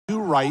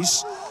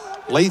Rice.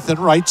 Lathan,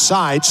 right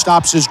side,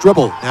 stops his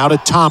dribble. Now to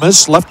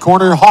Thomas, left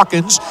corner,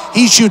 Hawkins.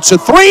 He shoots a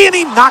three, and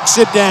he knocks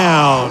it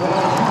down.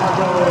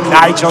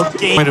 Nigel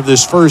Game. Point of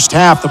this first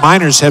half, the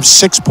Miners have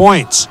 6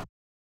 points.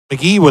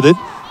 McGee with it.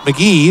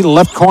 McGee,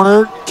 left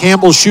corner,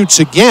 Campbell shoots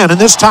again, and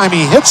this time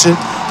he hits it.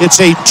 It's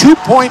a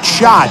 2-point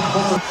shot.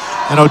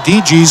 And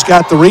Odji's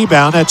got the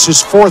rebound. That's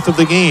his 4th of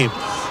the game.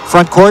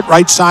 Front court,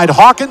 right side,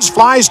 Hawkins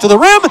flies to the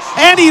rim,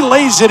 and he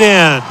lays it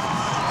in.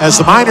 As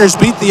the Miners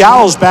beat the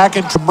Owls back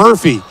into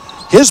Murphy.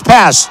 His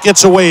pass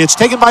gets away. It's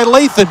taken by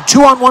Lathan.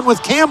 2-on-1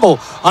 with Campbell.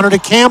 Under to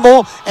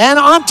Campbell, and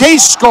Ante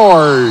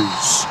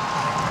scores.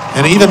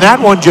 And even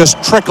that one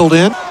just trickled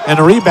in. And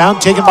a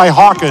rebound taken by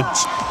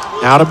Hawkins.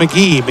 Now to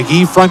McGee.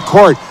 McGee front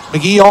court.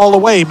 McGee all the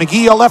way.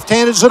 McGee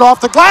left-handed it off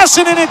the glass,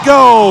 and in it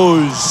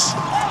goes.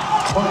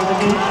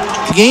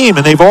 Game,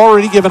 and they've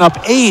already given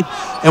up 8,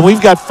 and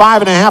we've got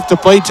 5.5 to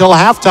play till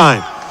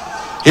halftime.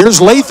 Here's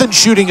Lathan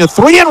shooting a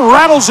three and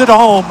rattles it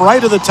home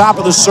right at the top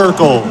of the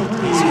circle.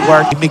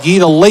 McGee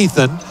to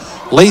Lathan.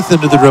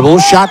 Lathan to the dribble.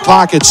 Shot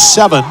clock at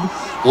 7.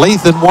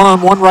 Lathan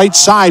one-on-one right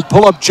side.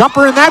 Pull-up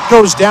jumper, and that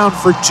goes down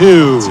for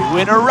 2. 2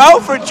 in a row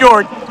for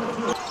Jordan.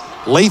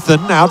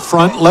 Lathan out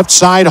front, left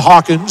side,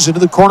 Hawkins into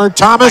the corner.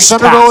 Thomas Nice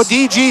under pass. to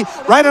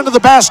Odji, right under the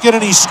basket,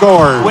 and he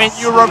scores. When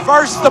you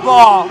reverse the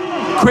ball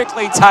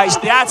quickly, Tice,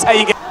 that's how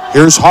you get.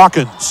 Here's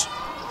Hawkins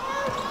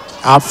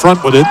out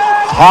front with it.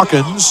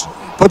 Hawkins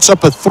puts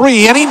up a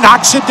 3, and he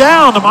knocks it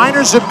down. The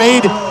Miners have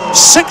made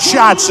 6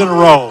 shots in a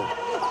row.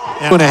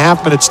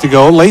 2.5 minutes to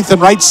go. Lathan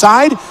right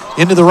side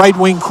into the right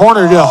wing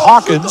corner to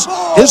Hawkins.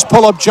 His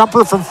pull-up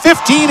jumper from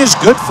 15 is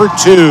good for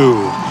 2.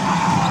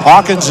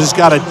 Hawkins has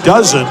got a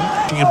dozen.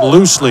 Him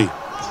loosely.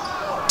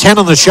 10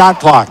 on the shot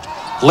clock.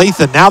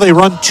 Lathan, now they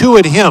run 2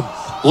 at him.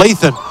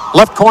 Lathan,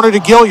 left corner to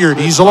Gilliard.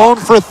 He's alone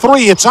for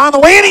 3. It's on the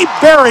way, and he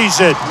buries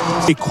it.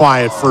 A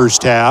quiet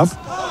first half.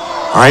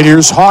 All right,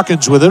 here's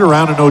Hawkins with it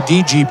around an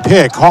Odji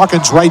pick.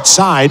 Hawkins right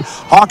side.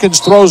 Hawkins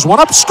throws one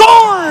up,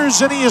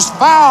 scores, and he is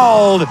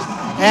fouled.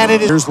 And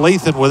here's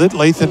Lathan with it.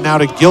 Lathan now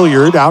to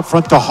Gilliard, out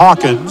front to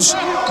Hawkins.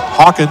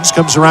 Hawkins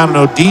comes around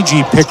an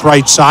Odji pick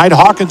right side.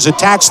 Hawkins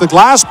attacks the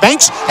glass,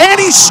 banks, and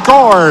he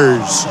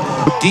scores.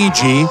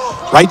 Odji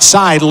right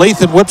side.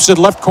 Lathan whips it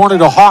left corner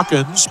to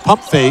Hawkins.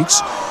 Pump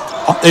fakes.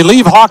 They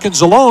leave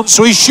Hawkins alone,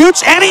 so he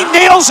shoots, and he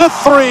nails a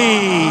 3.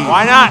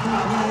 Why not?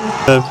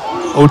 The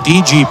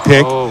Odji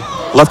pick.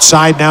 Left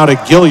side now to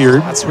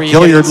Gilliard.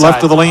 Gilliard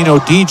left of the lane,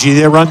 Odji.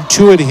 They run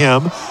 2 at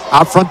him.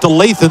 Out front to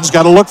Lathan's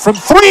got a look from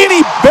 3, and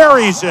he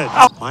buries it.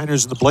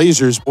 Miners and the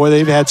Blazers, boy,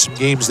 they've had some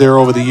games there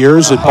over the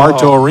years at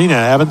Bartow Arena,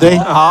 haven't they?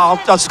 I'll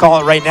just call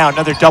it right now.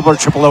 Another double or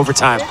triple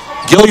overtime.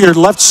 Gilliard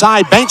left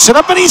side, banks it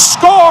up, and he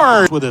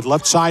scores! With it,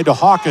 left side to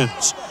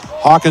Hawkins.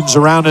 Hawkins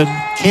around a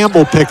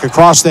Campbell pick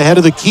across the head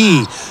of the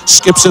key.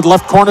 Skips it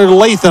left corner to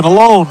Lathan,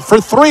 alone for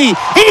 3.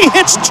 He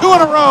hits 2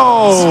 in a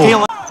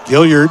row.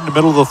 Gilliard in the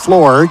middle of the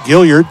floor.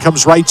 Gilliard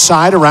comes right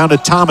side around a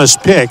Thomas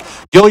pick.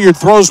 Gilliard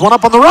throws one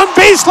up on the run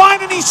baseline,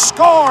 and he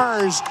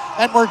scores.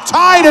 And we're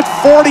tied at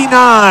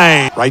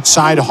 49. Right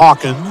side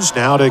Hawkins,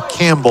 now to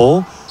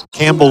Campbell.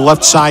 Campbell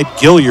left side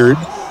Gilliard.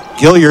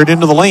 Gilliard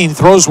into the lane,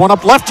 throws one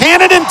up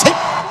left-handed and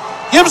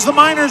gives the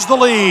Miners the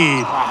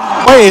lead.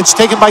 Wait, it's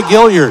taken by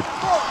Gilliard.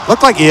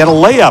 Looked like he had a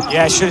layup.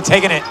 Yeah, should have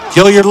taken it.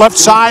 Gilliard left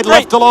side,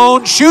 left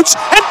alone, shoots,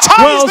 and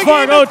ties the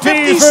game at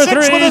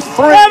 56 with a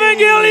 3. Evan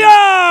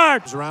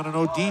Gilliard! Around an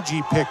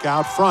Odji pick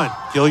out front.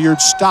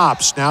 Gilliard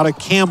stops, now to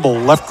Campbell,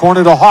 left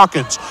corner to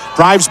Hawkins.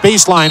 Drives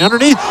baseline,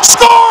 underneath,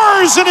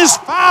 scores, and is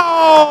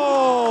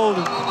fouled!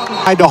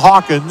 To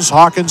Hawkins,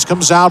 Hawkins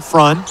comes out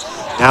front.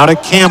 Now to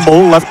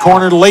Campbell, left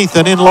corner to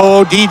Lathan, in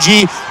low,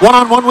 Odji,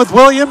 one-on-one with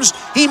Williams.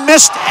 He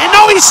missed, and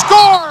no, he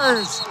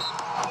scores!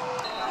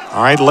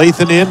 All right,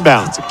 Lathan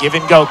inbound. It's a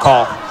give-and-go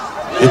call.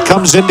 It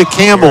comes into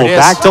Campbell,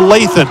 back to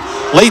Lathan.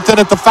 Lathan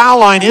at the foul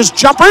line. His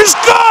jumper is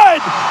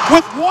good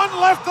with 1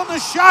 left on the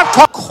shot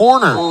clock.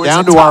 Corner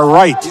down to our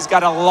right. He's got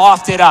to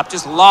loft it up,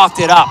 just loft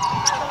it up.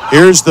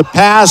 Here's the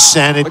pass,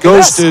 and it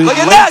goes to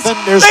Lathan.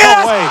 There's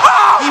no way.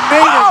 He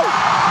made it.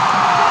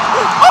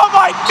 Oh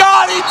my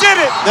God, he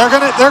did it!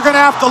 They're gonna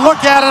have to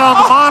look at it on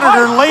the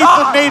monitor.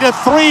 Lathan made a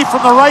 3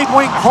 from the right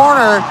wing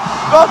corner,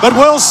 but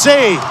we'll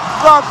see.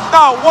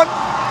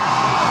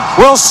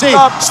 We'll see.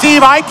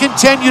 Steve, I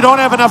contend you don't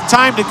have enough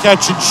time to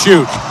catch and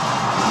shoot.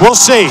 We'll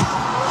see.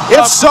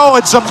 If so,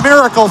 it's a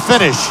miracle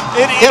finish.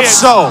 If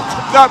so.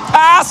 The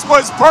pass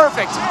was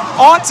perfect.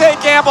 Ante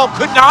Campbell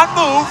could not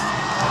move,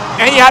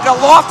 and he had to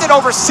loft it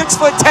over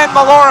 6'10"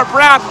 Melora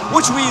Brown,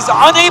 which he's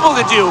unable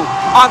to do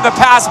on the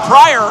pass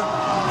prior.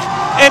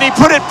 And he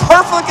put it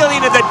perfectly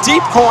into the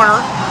deep corner.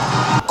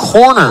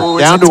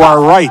 Down to our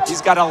right.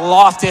 He's got to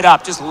loft it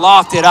up, just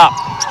loft it up.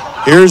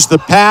 Here's the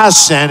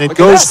pass, and it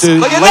goes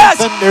to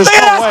Lathan. There's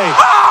no way.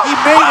 He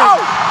made it.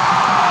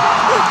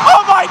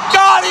 Oh my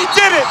God, he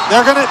did it!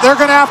 They're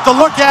gonna have to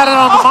look at it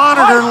on the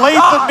monitor.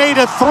 Lathan made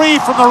a 3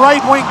 from the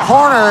right wing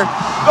corner,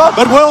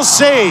 but we'll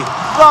see.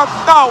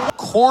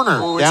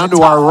 Down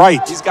to our right.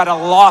 He's got to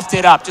loft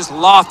it up, just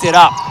loft it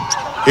up.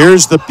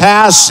 Here's the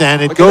pass,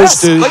 and it goes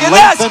to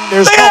Lathan.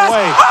 There's no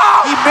way.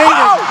 He He made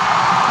it.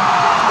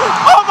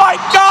 Oh my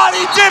God,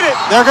 he did it!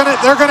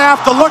 They're gonna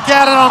have to look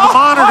at it on the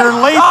monitor.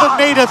 Latham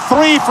made a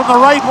 3 from the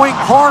right wing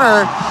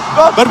corner,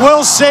 but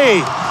we'll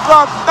see.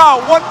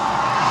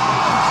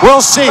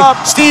 We'll see.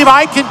 Steve,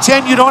 I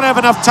contend you don't have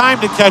enough time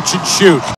to catch and shoot.